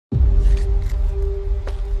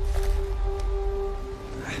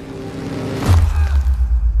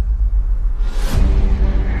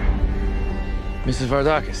Mrs.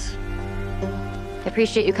 Vardakis. I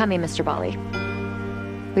appreciate you coming, Mr. Bali.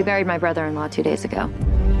 We buried my brother-in-law 2 days ago.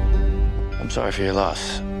 I'm sorry for your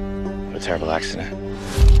loss. What a terrible accident.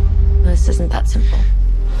 This isn't that simple.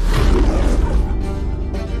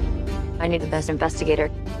 I need the best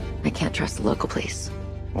investigator. I can't trust the local police.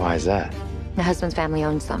 Why is that? My husband's family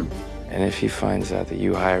owns them. And if he finds out that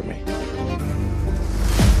you hired me?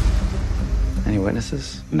 Any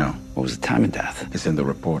witnesses? No. What was the time of death? It's in the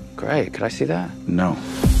report. Great. Could I see that? No.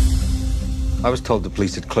 I was told the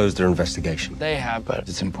police had closed their investigation. They have, but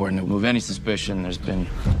it's important to remove any suspicion there's been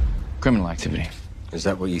criminal activity. Is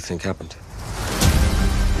that what you think happened?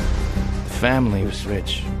 The family was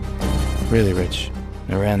rich. Really rich.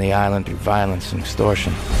 They ran the island through violence and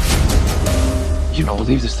extortion. You don't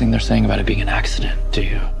believe this thing they're saying about it being an accident, do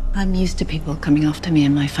you? I'm used to people coming after me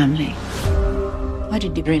and my family. Why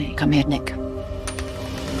did you really come here, Nick?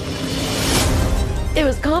 It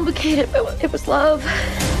was complicated, but it was love.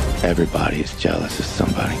 Everybody is jealous of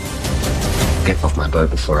somebody. Get off my boat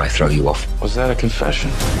before I throw you off. Was that a confession?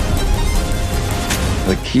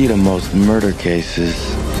 The key to most murder cases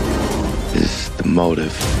is the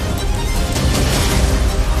motive.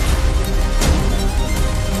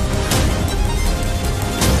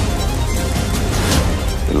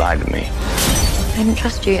 You lied to me. I didn't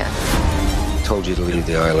trust you yet. Told you to leave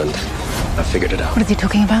the island. I figured it out. What is he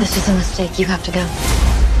talking about? This is a mistake. You have to go.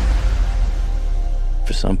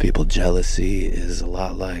 For some people, jealousy is a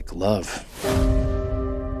lot like love.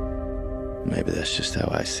 Maybe that's just how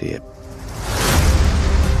I see it.